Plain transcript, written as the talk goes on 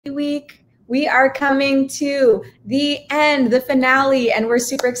Week. We are coming to the end, the finale, and we're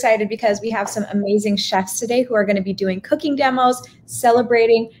super excited because we have some amazing chefs today who are going to be doing cooking demos,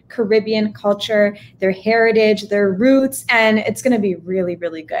 celebrating Caribbean culture, their heritage, their roots, and it's going to be really,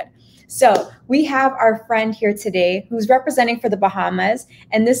 really good. So we have our friend here today who's representing for the Bahamas,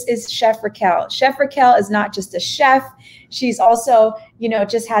 and this is Chef Raquel. Chef Raquel is not just a chef. She's also,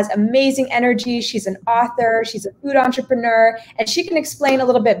 just has amazing energy. She's an author. She's a food entrepreneur, and she can explain a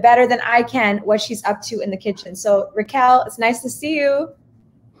little bit better than I can what she's up to in the kitchen. So Raquel, it's nice to see you.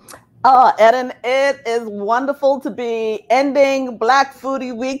 Oh, Eden, it is wonderful to be ending Black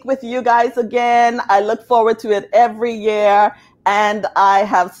Foodie Week with you guys again. I look forward to it every year. And I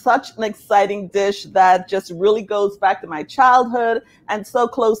have such an exciting dish that just really goes back to my childhood and so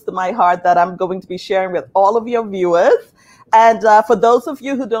close to my heart that I'm going to be sharing with all of your viewers. And for those of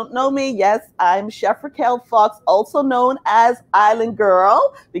you who don't know me, yes, I'm Chef Raquel Fox, also known as Island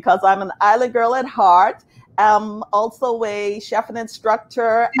Girl, because I'm an island girl at heart. I'm also a chef and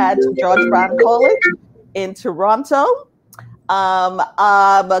instructor at George Brown College in Toronto. I'm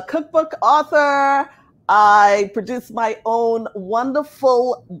a cookbook author. I produce my own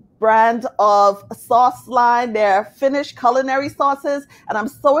wonderful brand of sauce line. They're Finnish culinary sauces, and I'm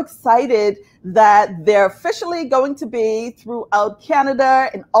so excited that they're officially going to be throughout Canada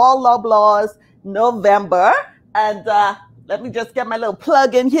in all Loblaws November. And let me just get my little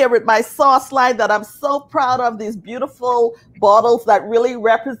plug in here with my sauce line that I'm so proud of. These beautiful bottles that really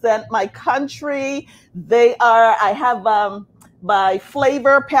represent my country. I have my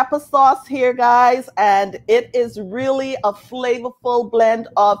flavor pepper sauce here, guys, and it is really a flavorful blend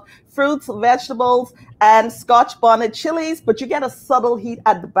of fruits, vegetables, and Scotch bonnet chilies, but you get a subtle heat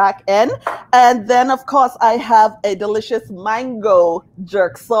at the back end. And then, of course, I have a delicious mango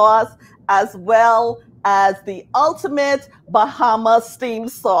jerk sauce, as well as the ultimate Bahamas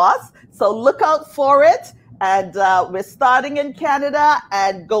steamed sauce. So look out for it. And we're starting in Canada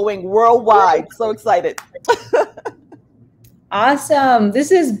and going worldwide. So excited. Awesome. This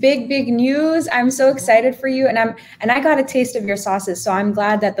is big, big news. I'm so excited for you. And I got a taste of your sauces. So I'm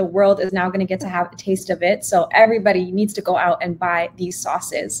glad that the world is now going to get to have a taste of it. So everybody needs to go out and buy these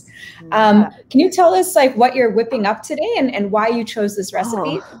sauces. Can you tell us what you're whipping up today and why you chose this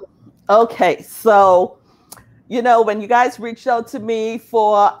recipe? Okay. So, when you guys reached out to me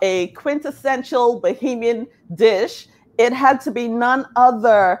for a quintessential Bahamian dish, it had to be none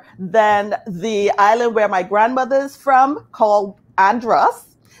other than the island where my grandmother is from, called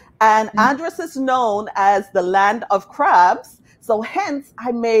Andros. And Andros is known as the land of crabs. So hence,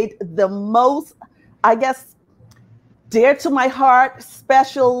 I made the most, dear to my heart,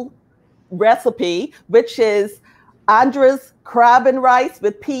 special recipe, which is Andros crab and rice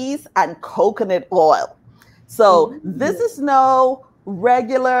with peas and coconut oil. So this is no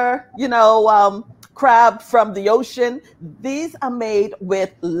regular, crab from the ocean. These are made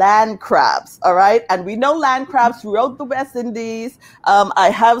with land crabs, all right? And we know land crabs throughout the West Indies. I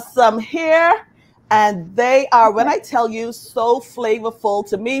have some here, and they are, when I tell you, so flavorful,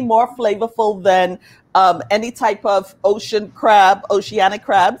 to me, more flavorful than any type of oceanic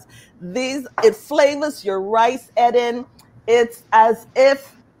crabs. It flavors your rice, Eden. It's as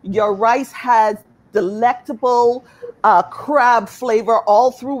if your rice has delectable crab flavor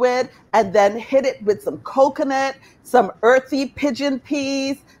all through it, and then hit it with some coconut, some earthy pigeon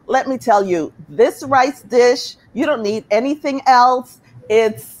peas. Let me tell you, this rice dish, you don't need anything else.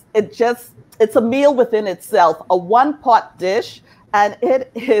 It's a meal within itself, a one-pot dish, and it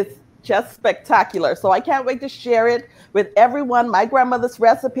is just spectacular. So I can't wait to share it with everyone, my grandmother's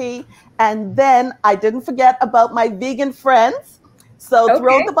recipe. And then I didn't forget about my vegan friends. So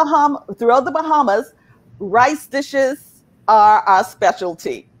throughout the Bahamas, rice dishes are our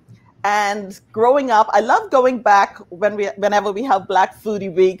specialty. And growing up, I love going back whenever we have Black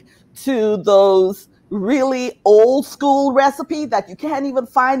Foodie Week to those really old school recipes that you can't even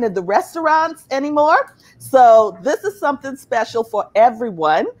find in the restaurants anymore. So this is something special for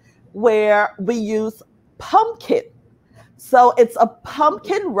everyone, where we use pumpkin. So it's a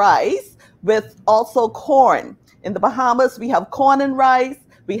pumpkin rice with also corn. In the Bahamas, we have corn and rice.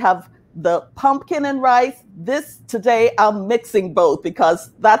 We have the pumpkin and rice. Today, I'm mixing both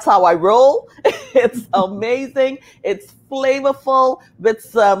because that's how I roll. It's amazing. It's flavorful with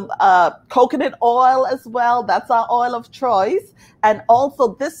some coconut oil as well. That's our oil of choice. And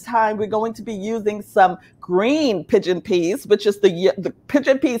also this time, we're going to be using some green pigeon peas, which is the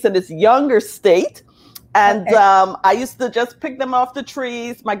pigeon peas in its younger state. And I used to just pick them off the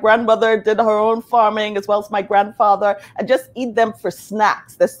trees. My grandmother did her own farming, as well as my grandfather, and just eat them for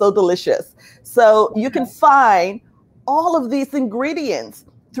snacks. They're so delicious. So you can find all of these ingredients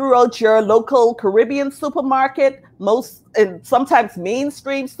throughout your local Caribbean supermarket, and sometimes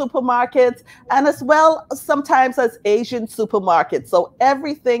mainstream supermarkets, and as well sometimes as Asian supermarkets. So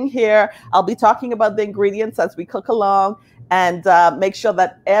everything here, I'll be talking about the ingredients as we cook along, and make sure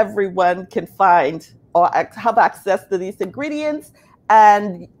that everyone can find or have access to these ingredients,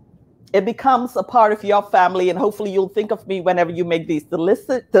 and it becomes a part of your family. And hopefully you'll think of me whenever you make these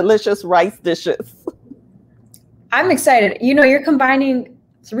delicious rice dishes. I'm excited. You know, you're combining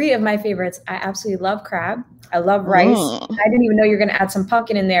three of my favorites. I absolutely love crab. I love rice. I didn't even know you're going to add some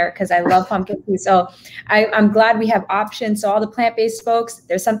pumpkin in there because I love pumpkin too. So I'm glad we have options. So all the plant-based folks,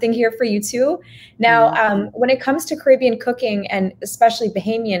 there's something here for you too. Now, when it comes to Caribbean cooking and especially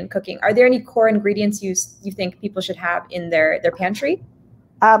Bahamian cooking, are there any core ingredients you think people should have in their pantry?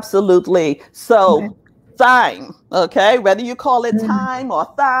 Absolutely. So thyme, okay? Whether you call it thyme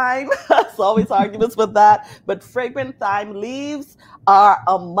or thyme, there's always arguments with that. But fragrant thyme leaves are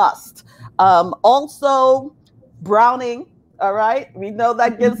a must. Also, browning, all right? We know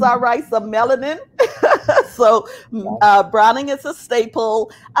that gives our rice a melanin. So browning is a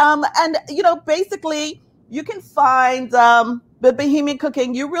staple. And, you know, basically, you can find with Bahamian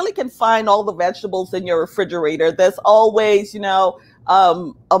cooking, you really can find all the vegetables in your refrigerator. There's always, you know,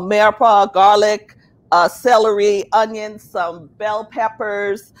 America, garlic, celery, onions, some bell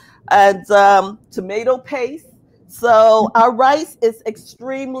peppers, and tomato paste. So our rice is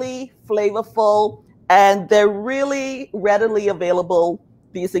extremely flavorful, and they're really readily available,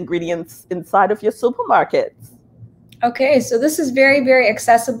 these ingredients, inside of your supermarkets. Okay, so this is very, very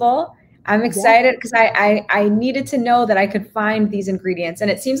accessible. I'm excited because I needed to know that I could find these ingredients. And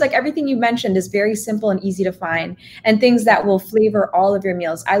it seems like everything you mentioned is very simple and easy to find, and things that will flavor all of your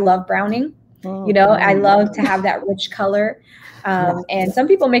meals. I love browning. You know, I love to have that rich color. And some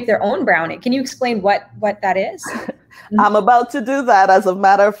people make their own browning. Can you explain what that is? I'm about to do that, as a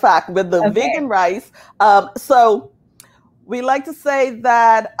matter of fact, with the vegan rice. So we like to say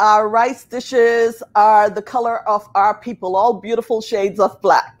that our rice dishes are the color of our people, all beautiful shades of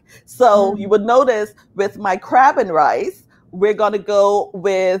black. So you would notice with my crab and rice, we're going to go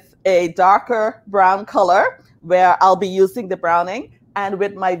with a darker brown color where I'll be using the browning. And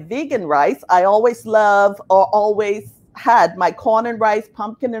with my vegan rice, I always love, or always had, my corn and rice,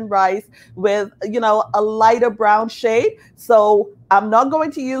 pumpkin and rice with, you know, a lighter brown shade. So I'm not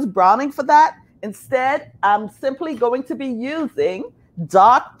going to use browning for that. Instead, I'm simply going to be using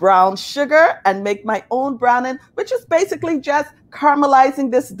dark brown sugar and make my own browning, which is basically just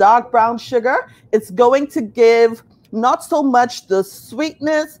caramelizing this dark brown sugar. It's going to give not so much the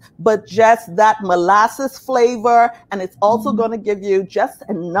sweetness, but just that molasses flavor. And it's also going to give you just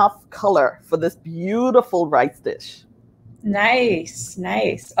enough color for this beautiful rice dish. Nice,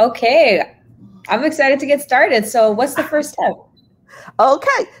 nice. Okay, I'm excited to get started. So what's the first step?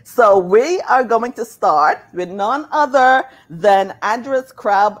 Okay, so we are going to start with none other than Andros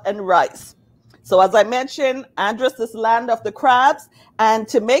crab and rice. So as I mentioned, Andros is land of the crabs. And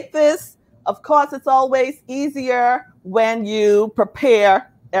to make this, of course, it's always easier when you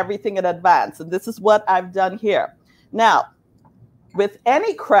prepare everything in advance. And this is what I've done here. Now, with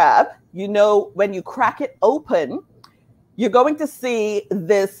any crab, you know, when you crack it open, you're going to see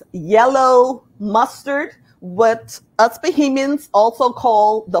this yellow mustard, what us Bahamians also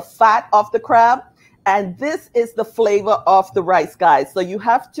call the fat of the crab. And this is the flavor of the rice, guys. So you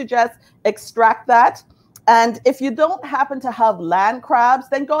have to just extract that. And if you don't happen to have land crabs,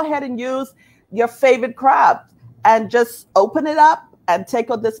 then go ahead and use your favorite crab and just open it up and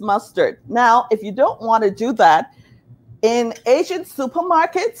take out this mustard. Now, if you don't want to do that, in Asian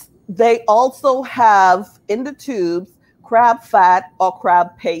supermarkets, they also have in the tubes crab fat or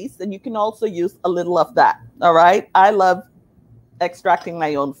crab paste, and you can also use a little of that. All right. I love extracting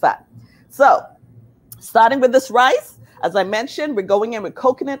my own fat. So starting with this rice, as I mentioned, we're going in with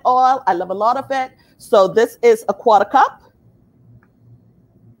coconut oil. I love a lot of it. So this is a 1/4 cup.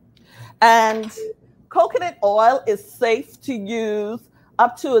 And coconut oil is safe to use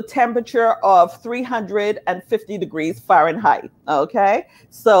up to a temperature of 350 degrees Fahrenheit. Okay.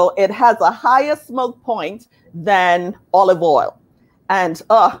 So it has a higher smoke point than olive oil. And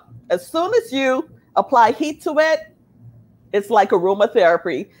as soon as you apply heat to it, it's like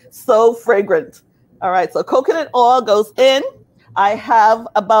aromatherapy. So fragrant. All right. So coconut oil goes in. I have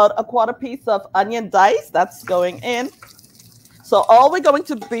about a 1/4 piece of onion dice that's going in. So all we're going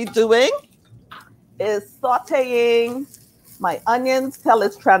to be doing is sauteing my onions till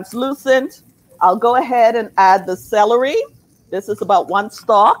it's translucent. I'll go ahead and add the celery. This is about 1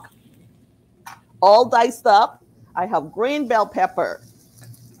 stalk, all diced up. I have green bell pepper,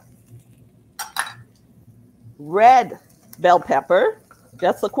 red bell pepper,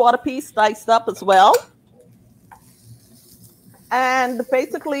 Just a quarter piece diced up as well. And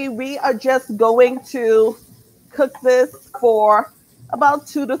basically, we are just going to cook this for about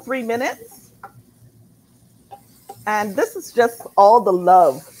 2 to 3 minutes. And this is just all the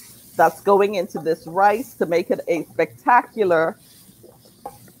love that's going into this rice to make it a spectacular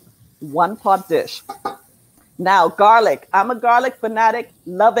one-pot dish. Now, garlic. I'm a garlic fanatic,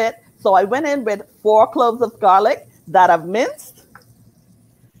 love it. So I went in with 4 cloves of garlic that I've minced.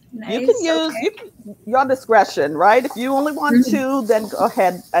 Nice. You can use your discretion, right? If you only want 2, then go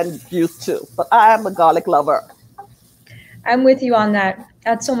ahead and use 2. But I am a garlic lover. I'm with you on that.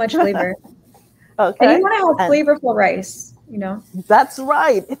 That's so much flavor. Okay. And you want to have flavorful rice, you know? That's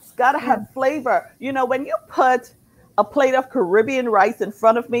right. It's got to have flavor. You know, when you put a plate of Caribbean rice in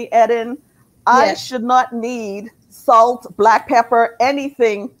front of me, Eden, I should not need salt, black pepper,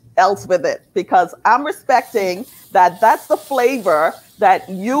 anything else with it, because I'm respecting that that's the flavor that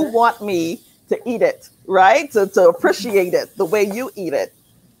you want me to eat it, right? To appreciate it the way you eat it.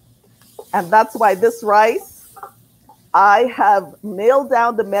 And that's why this rice, I have nailed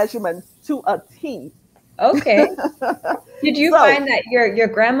down the measurements to a T. Okay. Did you find that your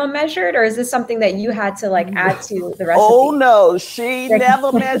grandma measured, or is this something that you had to like add to the recipe? Oh no, she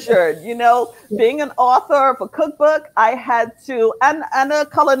never measured. You know, being an author of a cookbook, I had to, and a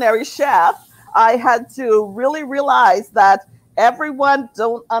culinary chef, I had to really realize that everyone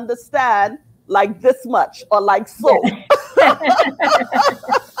don't understand like this much or like so.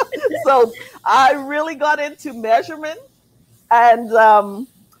 So I really got into measurement, and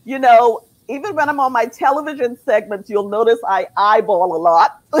you know, even when I'm on my television segments, you'll notice I eyeball a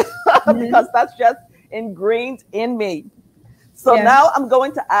lot because that's just ingrained in me. So now I'm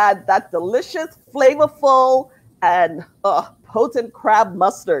going to add that delicious, flavorful, and potent crab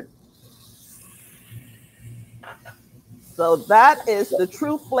mustard. So that is the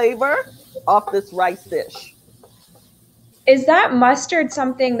true flavor of this rice dish. Is that mustard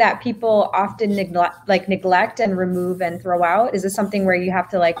something that people often neglect and remove and throw out? Is it something where you have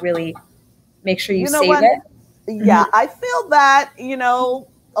to like really make sure you save it? Yeah, I feel that, you know,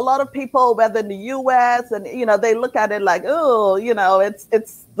 a lot of people, whether in the US, and, you know, they look at it like, oh, you know, it's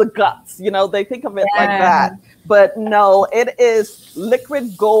the guts, you know, they think of it like that. But no, it is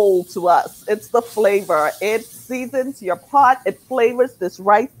liquid gold to us. It's the flavor. It seasons your pot. It flavors this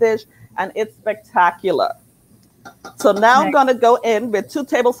rice dish, and it's spectacular. So now I'm going to go in with 2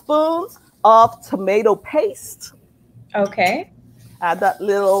 tablespoons of tomato paste. Okay. Add that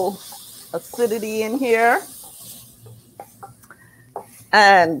little acidity in here.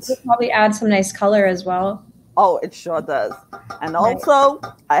 And it'll probably add some nice color as well. Oh, it sure does. And also,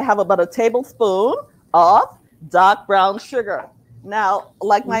 I have about a tablespoon of dark brown sugar. Now,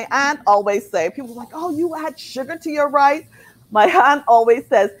 like my aunt always say, people are like, oh, you add sugar to your rice? My aunt always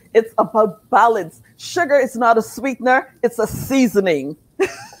says it's about balance. Sugar is not a sweetener, it's a seasoning.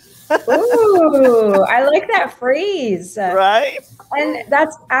 Ooh, I like that phrase. Right? And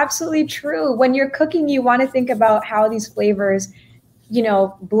that's absolutely true. When you're cooking, you want to think about how these flavors, you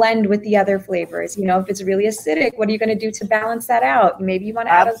know, blend with the other flavors. You know, if it's really acidic, what are you going to do to balance that out? Maybe you want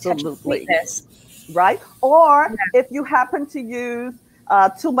to add a touch of sweetness. Right? Or if you happen to use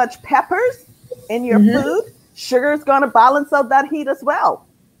too much peppers in your food, sugar is going to balance out that heat as well.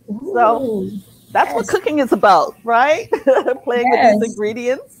 Ooh, so that's what cooking is about, right? Playing with these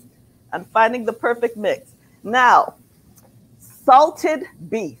ingredients and finding the perfect mix. Now, salted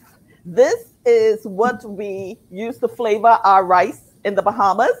beef. This is what we use to flavor our rice in the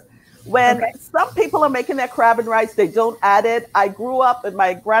Bahamas. When some people are making their crab and rice, they don't add it. I grew up with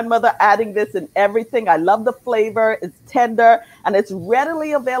my grandmother adding this in everything. I love the flavor. It's tender and it's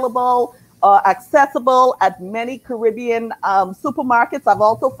readily available, accessible at many Caribbean supermarkets. I've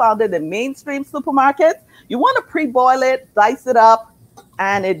also found it in mainstream supermarkets. You want to pre-boil it, dice it up,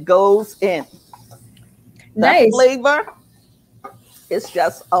 and it goes in. Nice. That flavor is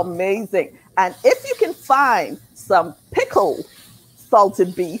just amazing. And if you can find some pickled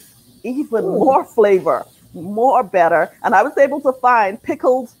salted beef, even more flavor, more better. And I was able to find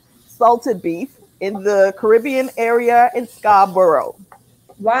pickled salted beef in the Caribbean area in Scarborough.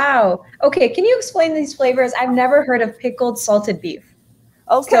 Wow. Okay, can you explain these flavors? I've never heard of pickled salted beef.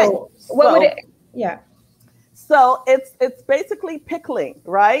 Okay. So what would it? Yeah. So it's basically pickling,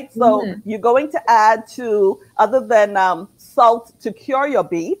 right? So you're going to add to, other than salt to cure your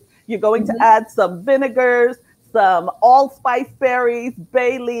beef, you're going to add some vinegars, some allspice berries,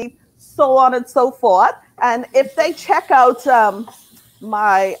 bay leaf, so on and so forth. And if they check out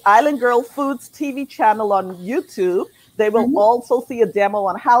my Island Girl Foods TV channel on YouTube, they will also see a demo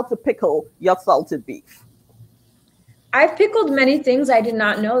on how to pickle your salted beef. I've pickled many things. I did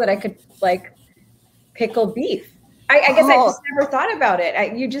not know that I could like pickle beef. I guess I just never thought about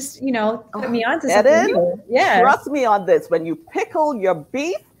it. You just, you know, put me onto something Eden, new. Yeah. trust me on this. When you pickle your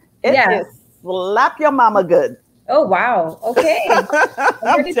beef, it is slap your mama good. Oh, wow. Okay.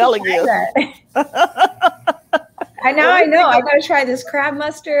 I'm telling you. I know. I got to try this crab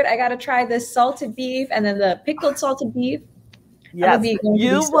mustard. I got to try this salted beef and then the pickled salted beef. Yes,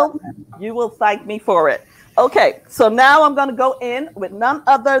 you will thank me for it. Okay, so now I'm going to go in with none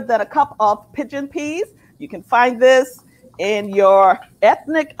other than a cup of pigeon peas. You can find this in your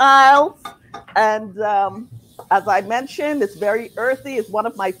ethnic aisles. And as I mentioned, it's very earthy. It's one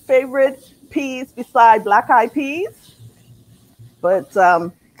of my favorite peas beside black-eyed peas. But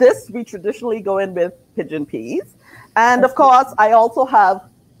this, we traditionally go in with pigeon peas. And of course, I also have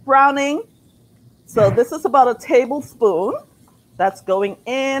browning. So this is about a tablespoon that's going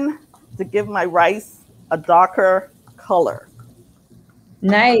in to give my rice a darker color.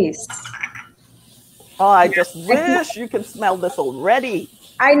 Nice. Oh, I just wish you can smell this already.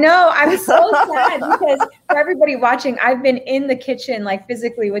 I know. I'm so sad because for everybody watching, I've been in the kitchen, like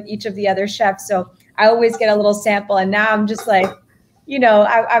physically with each of the other chefs. So I always get a little sample. And now I'm just like, you know,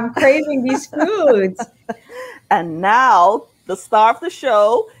 I'm craving these foods. And now the star of the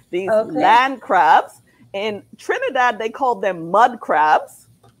show, these land crabs. In Trinidad, they call them mud crabs.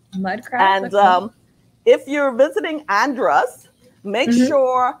 Mud crabs? And if you're visiting Andros, make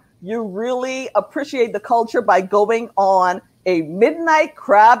sure you really appreciate the culture by going on a midnight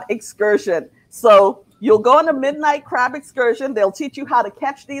crab excursion. So you'll go on a midnight crab excursion. They'll teach you how to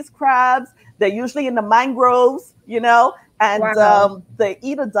catch these crabs. They're usually in the mangroves, you know, and they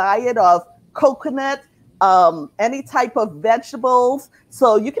eat a diet of coconut, any type of vegetables.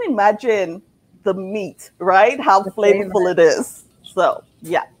 So you can imagine the meat, right? How flavorful it is. So,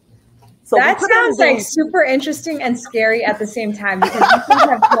 yeah. So that sounds like super interesting and scary at the same time because you can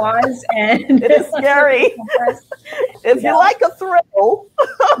have claws and it is scary. If you like a thrill,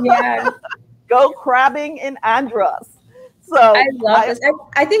 go crabbing in Andros. So I love this.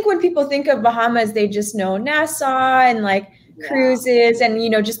 I think when people think of Bahamas, they just know Nassau and like cruises and, you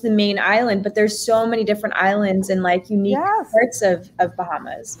know, just the main island. But there's so many different islands and like unique parts of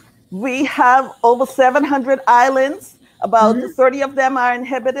Bahamas. We have over 700 islands. About 30 of them are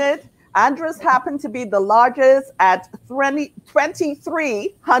inhabited. Andros happened to be the largest at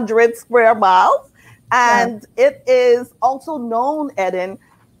 2,300 square miles. And it is also known, Eden,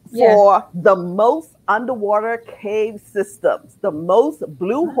 for the most underwater cave systems, the most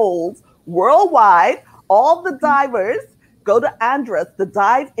blue holes worldwide. All the divers go to Andros to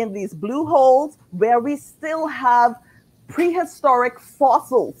dive in these blue holes where we still have prehistoric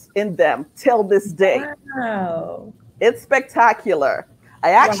fossils in them till this day. Wow. It's spectacular.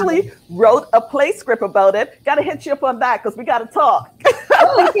 I actually wrote a play script about it. Got to hit you up on that because we got to talk.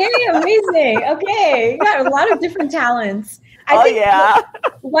 Okay, amazing. Okay, you got a lot of different talents. I think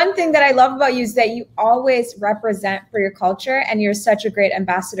one thing that I love about you is that you always represent for your culture and you're such a great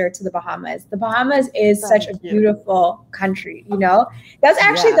ambassador to the Bahamas. The Bahamas is such a beautiful country, you know? That's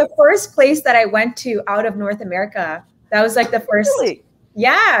actually the first place that I went to out of North America. That was like the first. Really?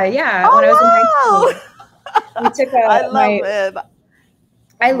 Yeah. When I was in high school. We took I love it.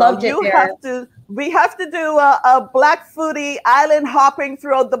 I loved it there. We have to do a Black Foodie island hopping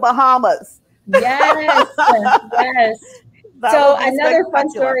throughout the Bahamas. Yes. So another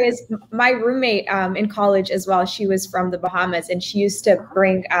fun story is my roommate in college as well. She was from the Bahamas and she used to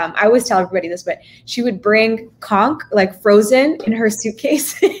bring, I always tell everybody this, but she would bring conch like frozen in her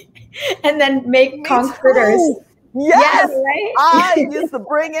suitcase and then make conch fritters. Yes, right? I used to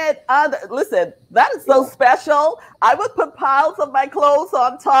bring it. Listen, that is so special. I would put piles of my clothes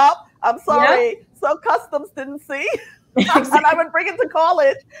on top. I'm sorry, so customs didn't see. And I would bring it to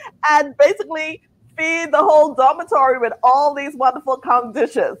college and basically feed the whole dormitory with all these wonderful conch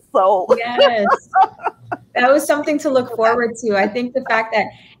dishes. So yes, that was something to look forward to. I think the fact that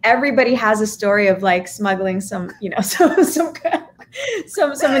everybody has a story of like smuggling some, you know, some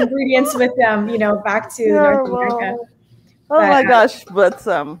ingredients with them, you know, back to North America. Oh my gosh. But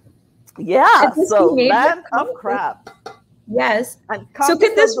so land of crab. Yes. And conch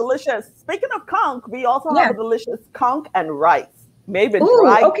is so delicious. Speaking of conch, we also have a delicious conch and rice. Maybe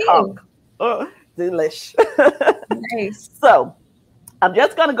dried conch. Delish. Nice. So I'm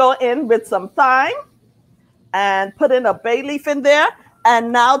just going to go in with some thyme and put in a bay leaf in there.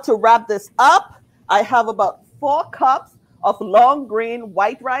 And now to wrap this up, I have about 4 cups of long green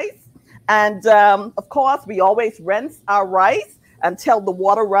white rice. And of course, we always rinse our rice until the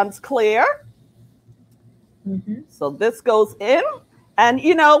water runs clear. So this goes in. And,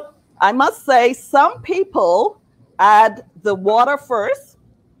 you know, I must say some people add the water first,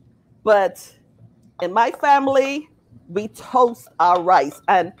 but in my family, we toast our rice.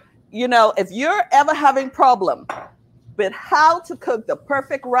 And, you know, if you're ever having problem with how to cook the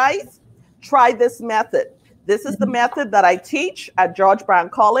perfect rice, try this method. This is the method that I teach at George Brown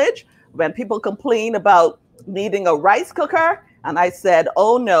College when people complain about needing a rice cooker. And I said,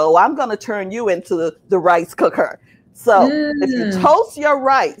 oh no, I'm going to turn you into the rice cooker. So if you toast your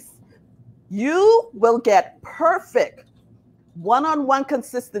rice, you will get perfect one-on-one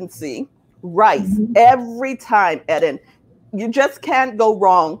consistency rice every time, Eden. You just can't go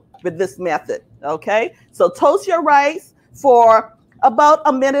wrong with this method, okay? So toast your rice for about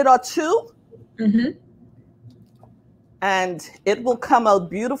a minute or two, and it will come out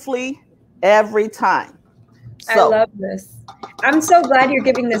beautifully every time. So, I love this. I'm so glad you're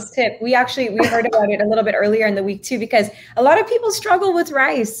giving this tip. We heard about it a little bit earlier in the week too, because a lot of people struggle with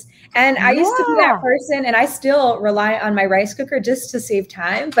rice. And I used to be that person, and I still rely on my rice cooker just to save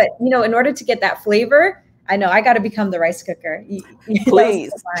time. But, you know, in order to get that flavor, I know I got to become the rice cooker.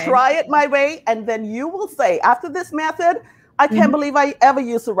 Please try it my way. And then you will say, after this method, I can't believe I ever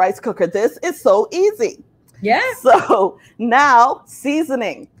used a rice cooker. This is so easy. Yeah. So now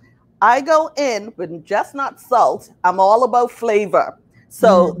seasoning. I go in with just not salt. I'm all about flavor.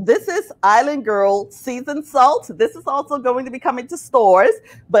 So this is Island Girl seasoned salt. This is also going to be coming to stores,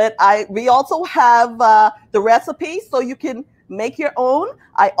 but we also have the recipe so you can make your own.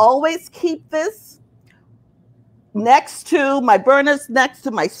 I always keep this next to my burners, next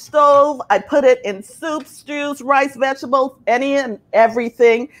to my stove. I put it in soup, stews, rice, vegetables, any and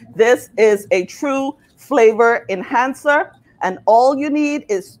everything. This is a true flavor enhancer. And all you need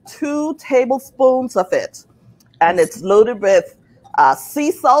is 2 tablespoons of it. And it's loaded with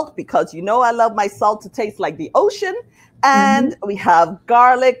sea salt, because you know I love my salt to taste like the ocean. And we have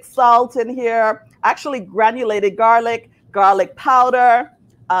garlic salt in here, actually granulated garlic, garlic powder,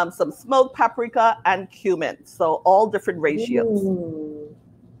 some smoked paprika, and cumin. So all different ratios. Ooh.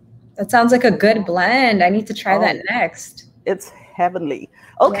 That sounds like a good blend. I need to try that next. It's heavenly.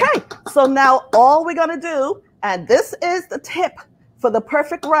 Okay, so now all we're going to do, and this is the tip for the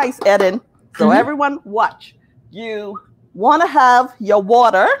perfect rice, Eden. So everyone watch. You want to have your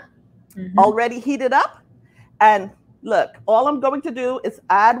water already heated up. And look, all I'm going to do is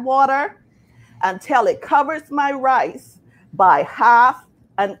add water until it covers my rice by ½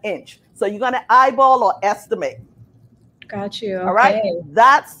 an inch. So you're going to eyeball or estimate. Got you. All right.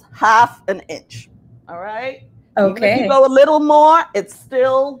 That's ½ an inch. All right. Okay. Even if you go a little more, it's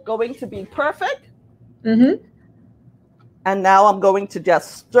still going to be perfect. And now I'm going to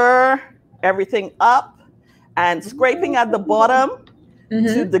just stir everything up and scraping at the bottom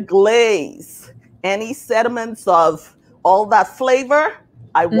to deglaze any sediments of all that flavor.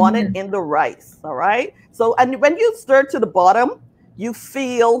 I want it in the rice. All right. So, and when you stir to the bottom, you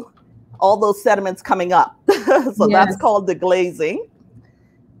feel all those sediments coming up. So that's called deglazing.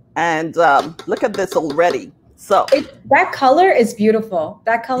 And look at this already. So that color is beautiful.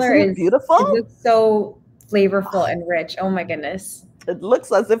 That color is beautiful. It looks so flavorful and rich. Oh my goodness. It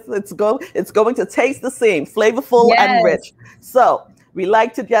looks as if it's going to taste the same, flavorful and rich. So we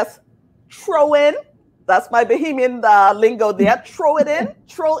like to just throw in, that's my Bahamian lingo there, throw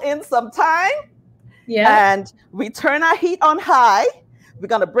in some thyme. Yeah. And we turn our heat on high. We're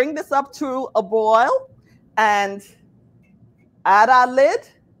going to bring this up to a boil and add our lid.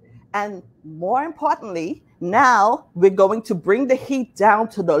 And more importantly, now we're going to bring the heat down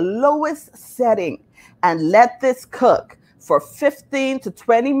to the lowest setting and let this cook for 15 to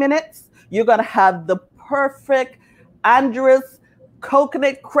 20 minutes. You're going to have the perfect Andros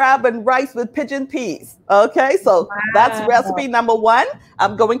coconut crab and rice with pigeon peas. Okay, so that's recipe number 1.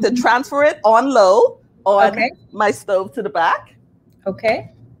 I'm going to transfer it on low on my stove to the back.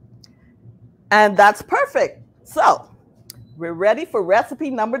 Okay. And that's perfect. So we're ready for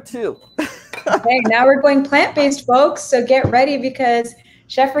recipe number 2. Okay, now we're going plant-based, folks. So get ready, because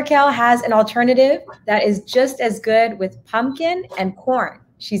Chef Raquel has an alternative that is just as good with pumpkin and corn.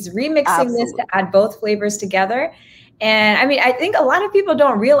 She's remixing this to add both flavors together. And I mean, I think a lot of people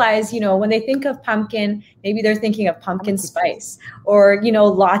don't realize, you know, when they think of pumpkin, maybe they're thinking of pumpkin spice or, you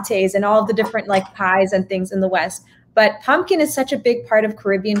know, lattes and all the different like pies and things in the West. But pumpkin is such a big part of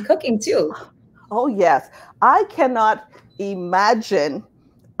Caribbean cooking too. Oh, yes. I cannot imagine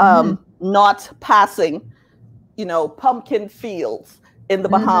not passing, you know, pumpkin fields in the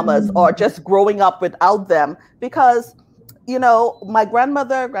Bahamas or just growing up without them, because, you know, my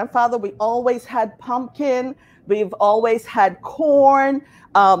grandmother, grandfather, we always had pumpkin. We've always had corn,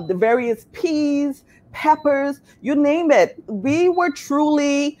 the various peas, peppers, you name it. We were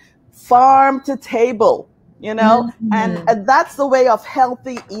truly farm to table you know, Mm-hmm. and that's the way of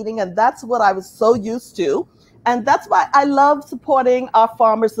healthy eating. And that's what I was so used to. And that's why I love supporting our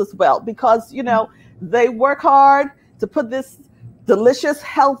farmers as well, because, you know, they work hard to put this delicious,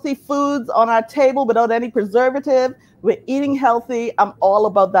 healthy foods on our table without any preservative. We're eating healthy. I'm all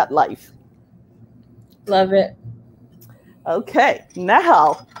about that life. Love it. Okay,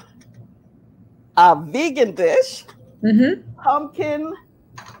 now a vegan dish, Mm-hmm. pumpkin,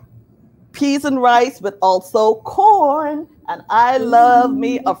 peas and rice, but also corn. And I love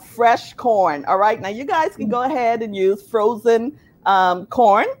me a fresh corn. All right, now you guys can go ahead and use frozen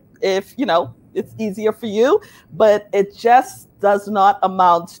corn if, you know, it's easier for you, but it just does not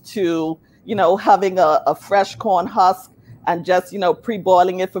amount to, you know, having a fresh corn husk and just, you know,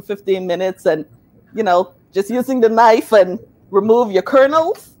 pre-boiling it for 15 minutes and, you know, just using the knife and remove your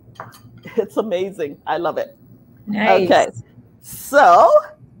kernels. It's amazing. I love it. Nice. Okay, so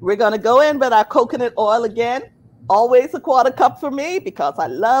we're going to go in with our coconut oil again. Always a 1/4 cup for me because I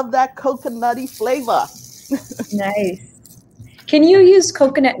love that coconutty flavor. Nice. Can you use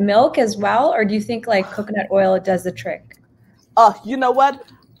coconut milk as well, or do you think like coconut oil does the trick? You know what?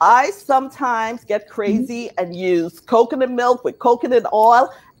 I sometimes get crazy and use coconut milk with coconut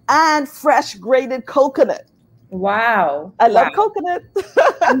oil and fresh grated coconut. Wow. I love coconut.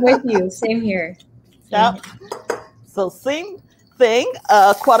 I'm with you. Same here. Yeah. So same thing,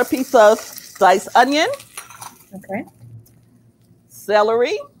 1/4 piece of diced onion. Okay.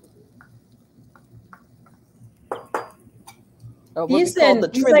 Celery. Or what we call the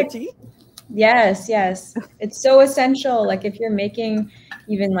Trinity. Yes, yes. It's so essential. Like if you're making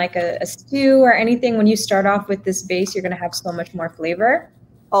even like a stew or anything, when you start off with this base, you're going to have so much more flavor.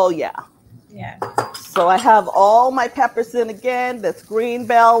 Oh, yeah. Yeah. So I have all my peppers in again. That's green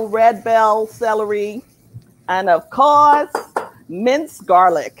bell, red bell, celery, and of course, minced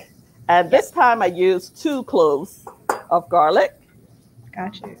garlic. And this time I used 2 cloves of garlic.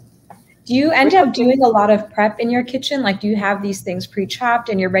 Gotcha. Do you end up doing a lot of prep in your kitchen? Like, do you have these things pre-chopped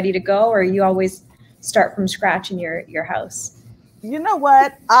and you're ready to go, or you always start from scratch in your house? You know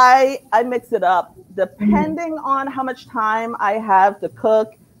what? I mix it up depending on how much time I have to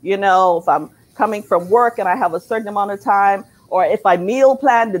cook. You know, if I'm coming from work and I have a certain amount of time, or if I meal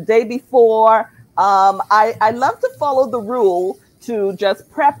plan the day before. I love to follow the rule to just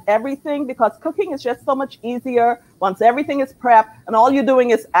prep everything, because cooking is just so much easier once everything is prepped and all you're doing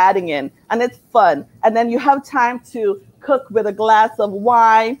is adding in, and it's fun. And then you have time to cook with a glass of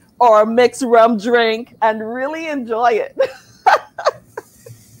wine or a mixed rum drink and really enjoy it.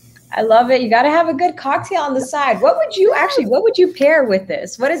 I love it. You got to have a good cocktail on the side. What would you pair with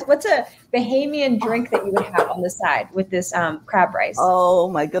this? What's a Bahamian drink that you would have on the side with this crab rice? Oh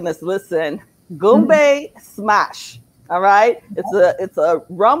my goodness. Listen, gumbe smash. All right. It's a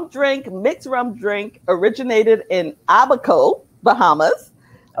rum drink, mixed rum drink, originated in Abaco, Bahamas.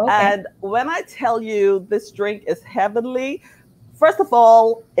 Okay. And when I tell you this drink is heavenly, first of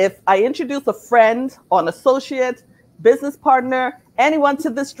all, if I introduce a friend or an associate, business partner, anyone to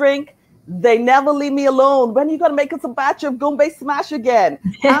this drink, they never leave me alone. When are you going to make us a batch of gumbe smash again?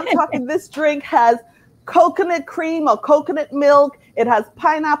 I'm talking, this drink has coconut cream or coconut milk. It has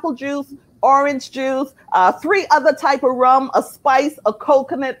pineapple juice, orange juice, 3 other type of rum, a spice, a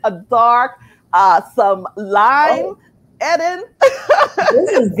coconut, a dark, some lime. Eden.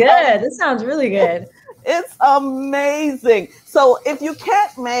 This is good. This sounds really good. It's amazing. So if you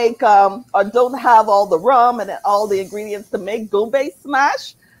can't make or don't have all the rum and all the ingredients to make gumbe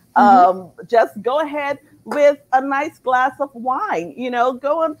smash, just go ahead with a nice glass of wine. You know,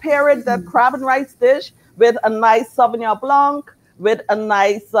 go and pair it, the crab and rice dish, with a nice Sauvignon Blanc, with a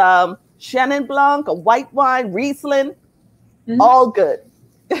nice Chenin Blanc, a white wine, Riesling, all good.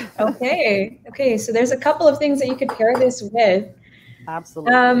 Okay. So there's a couple of things that you could pair this with.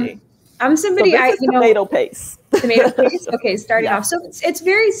 Absolutely. I'm somebody, so tomato paste. Tomato paste. Okay, starting off. So it's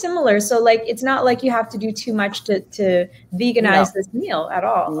very similar. So like, it's not like you have to do too much to veganize this meal at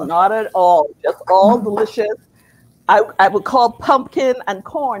all. Not at all. Just all delicious. I would call pumpkin and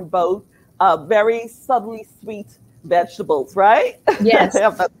corn both very subtly sweet vegetables, right? Yes. They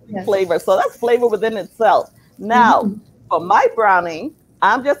have that flavor. So that's flavor within itself. Now, for my browning,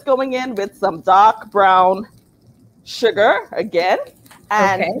 I'm just going in with some dark brown sugar again.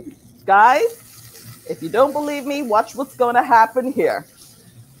 And guys, if you don't believe me, watch what's going to happen here.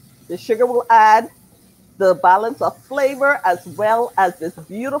 The sugar will add the balance of flavor as well as this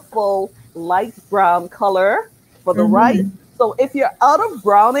beautiful light brown color for the rice. So if you're out of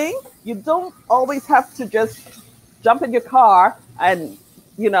browning, you don't always have to just jump in your car and,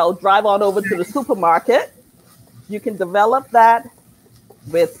 you know, drive on over to the supermarket. You can develop that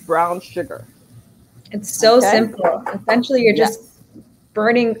with brown sugar. It's so simple. Essentially, you're just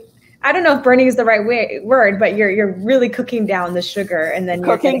burning. I don't know if burning is the right word, but you're really cooking down the sugar, and then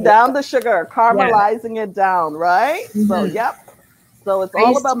you're cooking down the sugar, caramelizing it down, right? So so it's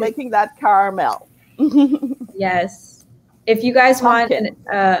all about making that caramel. Yes. If you guys want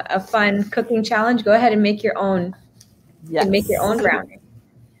a fun cooking challenge, go ahead and make your own. You can make your own brownie.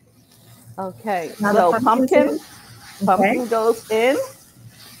 Okay, so pumpkin goes in,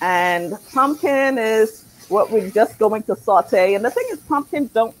 and pumpkin is what we're just going to saute. And the thing is, pumpkin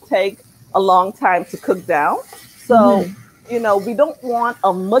don't take a long time to cook down. So, you know, we don't want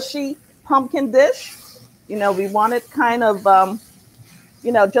a mushy pumpkin dish. You know, we want it kind of,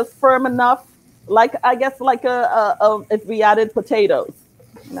 you know, just firm enough, like, I guess, like if we added potatoes,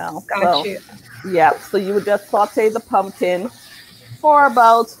 you know. Got you. Yeah, so you would just saute the pumpkin for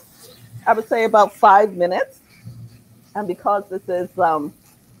about, I would say about 5 minutes. And because this is,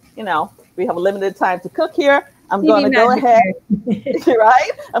 you know, we have a limited time to cook here, I'm going to go ahead,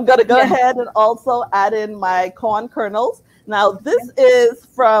 right? I'm going to go ahead and also add in my corn kernels. Now, this is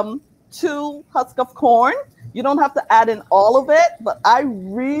from 2 husks of corn. You don't have to add in all of it, but I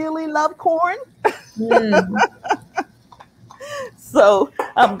really love corn. So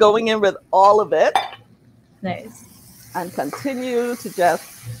I'm going in with all of it. Nice. And continue to just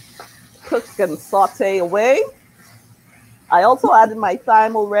cook and saute away. I also added my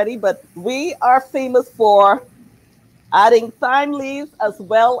thyme already, but we are famous for adding thyme leaves as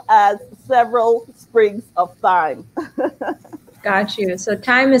well as several sprigs of thyme. Got you. So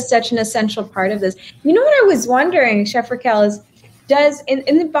thyme is such an essential part of this. You know what I was wondering, Chef Raquel, is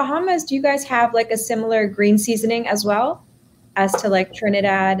in the Bahamas, do you guys have like a similar green seasoning as well as to like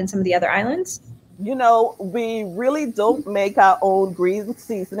Trinidad and some of the other islands? You know, we really don't make our own green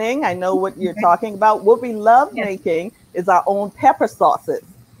seasoning. I know what you're talking about. What we love making is our own pepper sauces.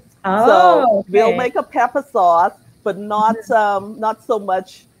 So we'll make a pepper sauce, but not not so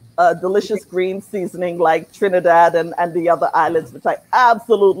much delicious green seasoning like Trinidad and the other islands, which I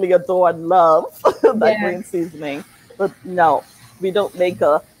absolutely adore and love, that green seasoning. But no, we don't make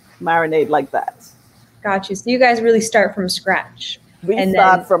a marinade like that. Got you. So you guys really start from scratch. We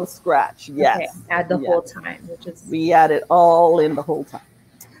start from scratch, yes. Okay, add the whole time, which is... We add it all in the whole time.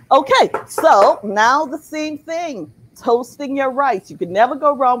 Okay, so now the same thing, toasting your rice. You can never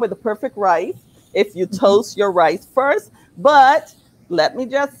go wrong with the perfect rice if you toast your rice first. But let me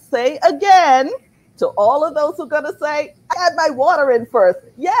just say again, to all of those who are going to say, I add my water in first.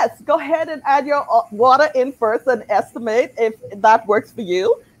 Yes, go ahead and add your water in first and estimate if that works for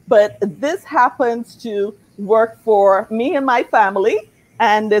you. But this happens to work for me and my family.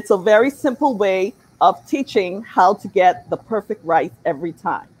 And it's a very simple way of teaching how to get the perfect rice every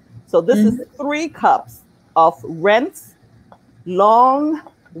time. So this is 3 cups of rinsed, long,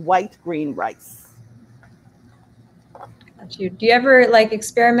 white green rice. Got you. Do you ever like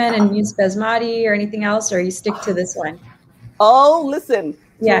experiment and use basmati or anything else, or you stick to this one? Oh, listen,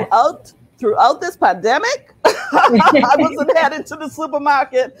 throughout this pandemic, I wasn't headed to the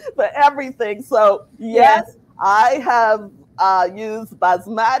supermarket for everything. So yes, I have used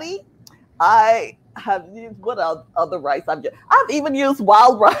basmati. I have used what other rice I've even used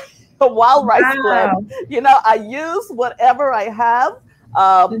wild rice, wild rice blend. You know, I use whatever I have.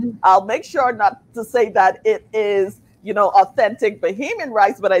 I'll make sure not to say that it is, you know, authentic Bahamian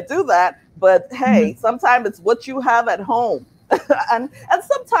rice, but I do that. But hey, sometimes it's what you have at home. and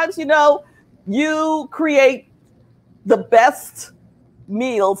sometimes, you know, you create the best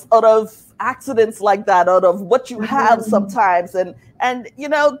meals out of accidents like that, out of what you have sometimes. And you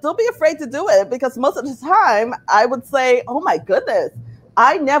know, don't be afraid to do it, because most of the time I would say, oh my goodness,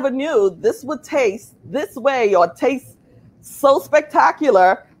 I never knew this would taste this way or taste so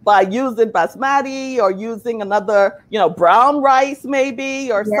spectacular by using basmati or using another, you know, brown rice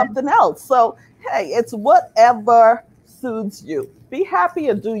maybe or something else. So, hey, it's whatever suits you. Be happy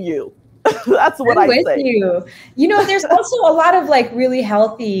and do you. That's what I say. You know, there's also a lot of like really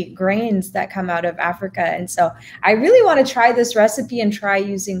healthy grains that come out of Africa. And so I really want to try this recipe and try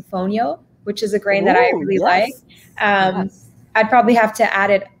using fonio, which is a grain that I really like. I'd probably have to add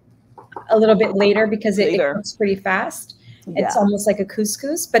it a little bit later because it cooks pretty fast. It's almost like a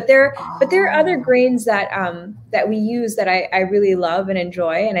couscous, but there are other grains that that we use that I really love and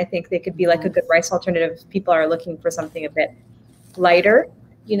enjoy. And I think they could be like a good rice alternative if people are looking for something a bit lighter.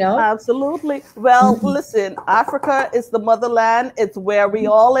 You know? Absolutely. Well, listen, Africa is the motherland. It's where we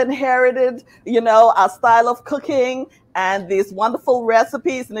all inherited, you know, our style of cooking and these wonderful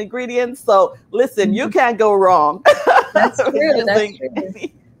recipes and ingredients. So listen, you can't go wrong. That's true. That's true.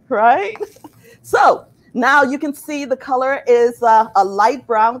 Right? So now you can see the color is a light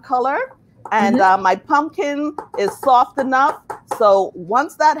brown color. and my pumpkin is soft enough. So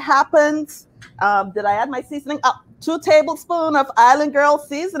once that happens, did I add my seasoning? 2 tablespoons of Island Girl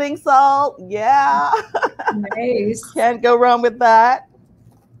seasoning salt. Yeah. Nice. Can't go wrong with that.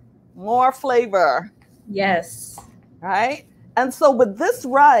 More flavor. Yes. Right? And so with this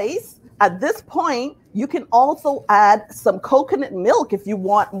rice, at this point, you can also add some coconut milk if you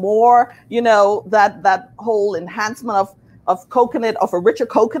want more, you know, that whole enhancement of coconut, of a richer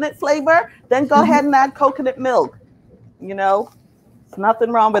coconut flavor. Then go ahead and add coconut milk. You know, there's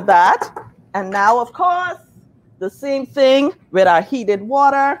nothing wrong with that. And now, of course, the same thing with our heated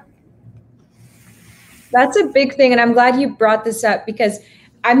water. That's a big thing. And I'm glad you brought this up because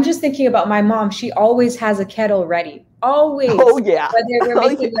I'm just thinking about my mom. She always has a kettle ready. Always. Oh, yeah. Whether we're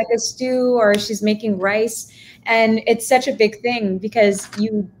making like a stew or she's making rice. And it's such a big thing because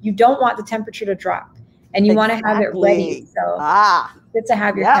you don't want the temperature to drop and you want to have it ready. So good to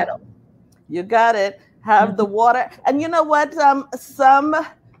have your kettle. You got it. Have the water. And you know what? Some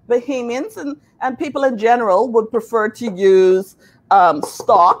Bahamians and people in general would prefer to use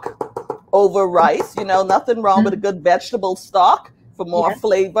stock over rice. You know, nothing wrong with a good vegetable stock for more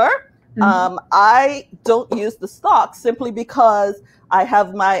flavor. I don't use the stock simply because I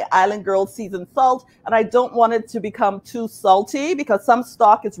have my Island Girl seasoned salt and I don't want it to become too salty because some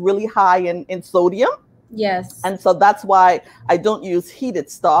stock is really high in sodium. Yes. And so that's why I don't use heated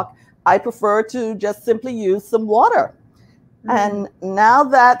stock. I prefer to just simply use some water. And now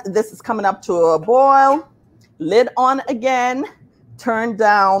that this is coming up to a boil, lid on again, turn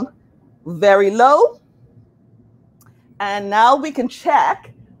down very low. And now we can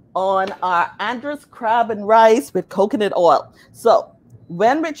check on our Andros crab and rice with coconut oil. So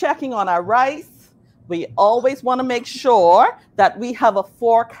when we're checking on our rice, we always want to make sure that we have a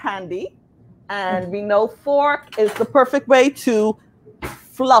fork handy. And we know fork is the perfect way to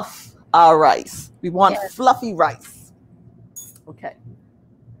fluff our rice. We want fluffy rice. Okay.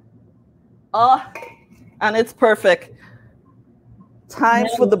 And it's perfect. Time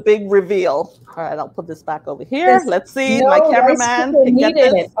for the big reveal. All right, I'll put this back over here. Let's see. My cameraman can get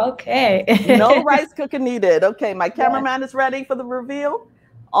this. Okay. No rice cooker needed. Okay, my cameraman is ready for the reveal.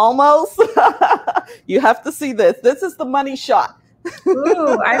 Almost. You have to see this. This is the money shot.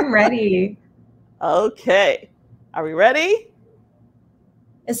 Ooh, I'm ready. Okay. Are we ready?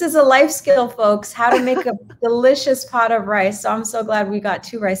 This is a life skill, folks, how to make a delicious pot of rice. So I'm so glad we got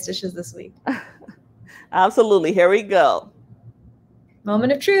 2 rice dishes this week. Absolutely. Here we go.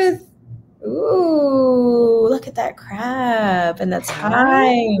 Moment of truth. Ooh, look at that crab. And that's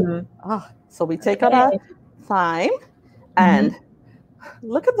thyme. So we take out our thyme and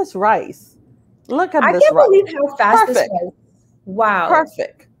look at this rice. Look at this rice. I can't believe how fast this was. Wow.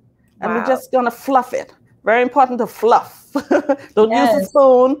 Perfect. And we're just going to fluff it. Very important to fluff. Don't use a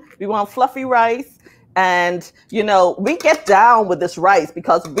spoon. We want fluffy rice. And, you know, we get down with this rice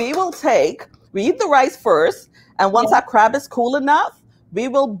because we eat the rice first. And once our crab is cool enough, we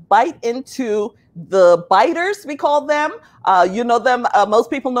will bite into the biters, we call them. You know them, most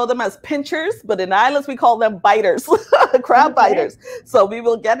people know them as pinchers, but in islands we call them biters, crab biters. So we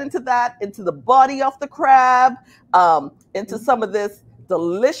will get into that, into the body of the crab, into some of this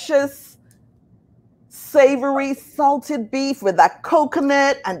delicious, savory, salted beef with that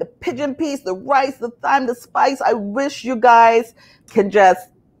coconut and the pigeon peas, the rice, the thyme, the spice. I wish you guys can just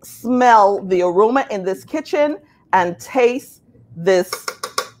smell the aroma in this kitchen and taste this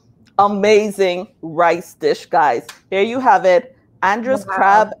amazing rice dish, guys. Here you have it. Andros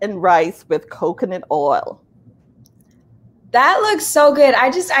crab and rice with coconut oil. That looks so good. I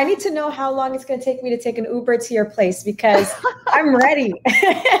need to know how long it's going to take me to take an Uber to your place because I'm ready.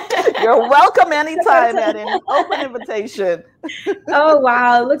 You're welcome anytime, Eden. Open invitation. Oh,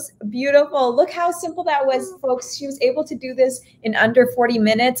 wow. It looks beautiful. Look how simple that was, folks. She was able to do this in under 40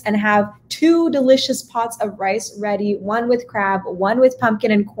 minutes and have 2 delicious pots of rice ready, one with crab, one with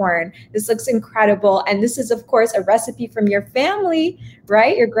pumpkin and corn. This looks incredible. And this is, of course, a recipe from your family,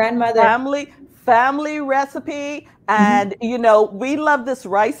 right? Your grandmother. Family recipe. And, you know, we love this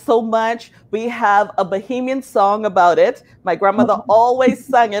rice so much. We have a Bahamian song about it. My grandmother always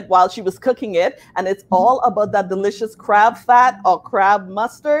sang it while she was cooking it. And it's all about that delicious crab fat or crab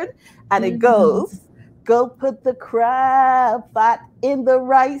mustard. And it goes, go put the crab fat in the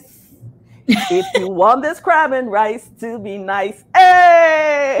rice. If you want this crab and rice to be nice.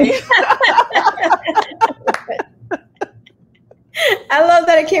 Hey! I love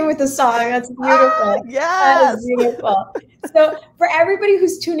that it came with a song. That's beautiful. That is beautiful. So for everybody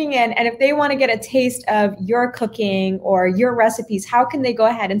who's tuning in, and if they want to get a taste of your cooking or your recipes, how can they go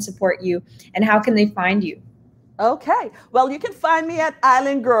ahead and support you? And how can they find you? Okay. Well, you can find me at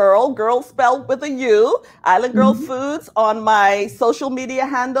Island Girl, girl spelled with a U, Island Girl Mhm. Foods on my social media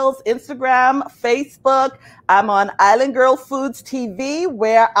handles, Instagram, Facebook. I'm on Island Girl Foods TV,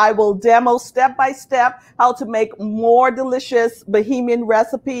 where I will demo step by step how to make more delicious Bahamian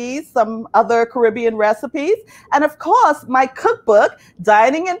recipes, some other Caribbean recipes. And of course, my cookbook,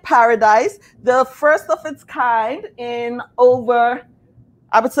 Dining in Paradise, the first of its kind in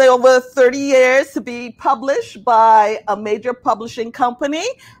I would say over 30 years to be published by a major publishing company.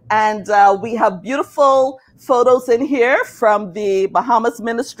 And we have beautiful photos in here from the Bahamas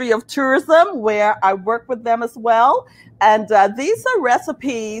Ministry of Tourism, where I work with them as well. And these are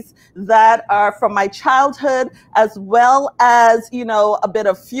recipes that are from my childhood, as well as, you know, a bit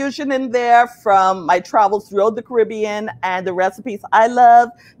of fusion in there from my travels throughout the Caribbean and the recipes I love.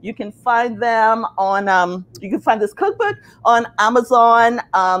 You can find them on, you can find this cookbook on Amazon,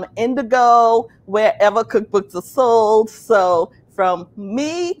 Indigo, wherever cookbooks are sold. So from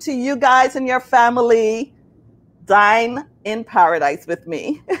me to you guys and your family, dine in paradise with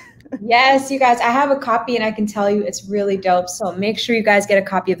me. Yes, you guys, I have a copy and I can tell you it's really dope. So make sure you guys get a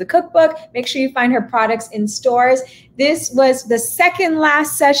copy of the cookbook. Make sure you find her products in stores. This was the second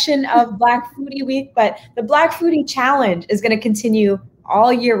last session of Black Foodie Week, but the Black Foodie Challenge is going to continue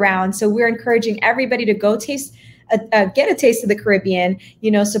all year round. So we're encouraging everybody to go get a taste of the Caribbean, you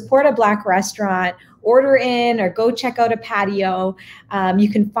know, support a Black restaurant, order in or go check out a patio. You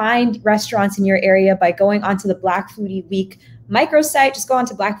can find restaurants in your area by going onto the Black Foodie Week microsite. Just go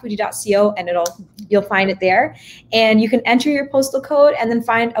onto blackfoodie.co and you'll find it there. And you can enter your postal code and then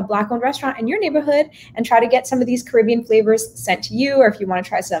find a Black-owned restaurant in your neighborhood and try to get some of these Caribbean flavors sent to you. Or if you want to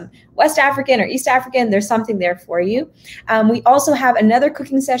try some West African or East African, there's something there for you. We also have another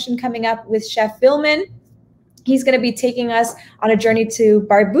cooking session coming up with Chef Philman. He's going to be taking us on a journey to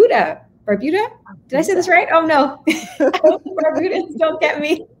Barbuda. Barbuda? Did I say this right? Oh, no. Barbudans don't get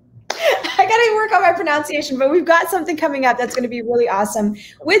me. I got to work on my pronunciation, but we've got something coming up that's going to be really awesome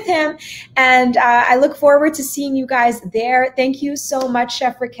with him. And I look forward to seeing you guys there. Thank you so much,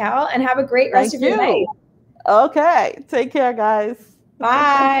 Chef Raquel, and have a great rest of your night. Okay. Take care, guys.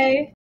 Bye.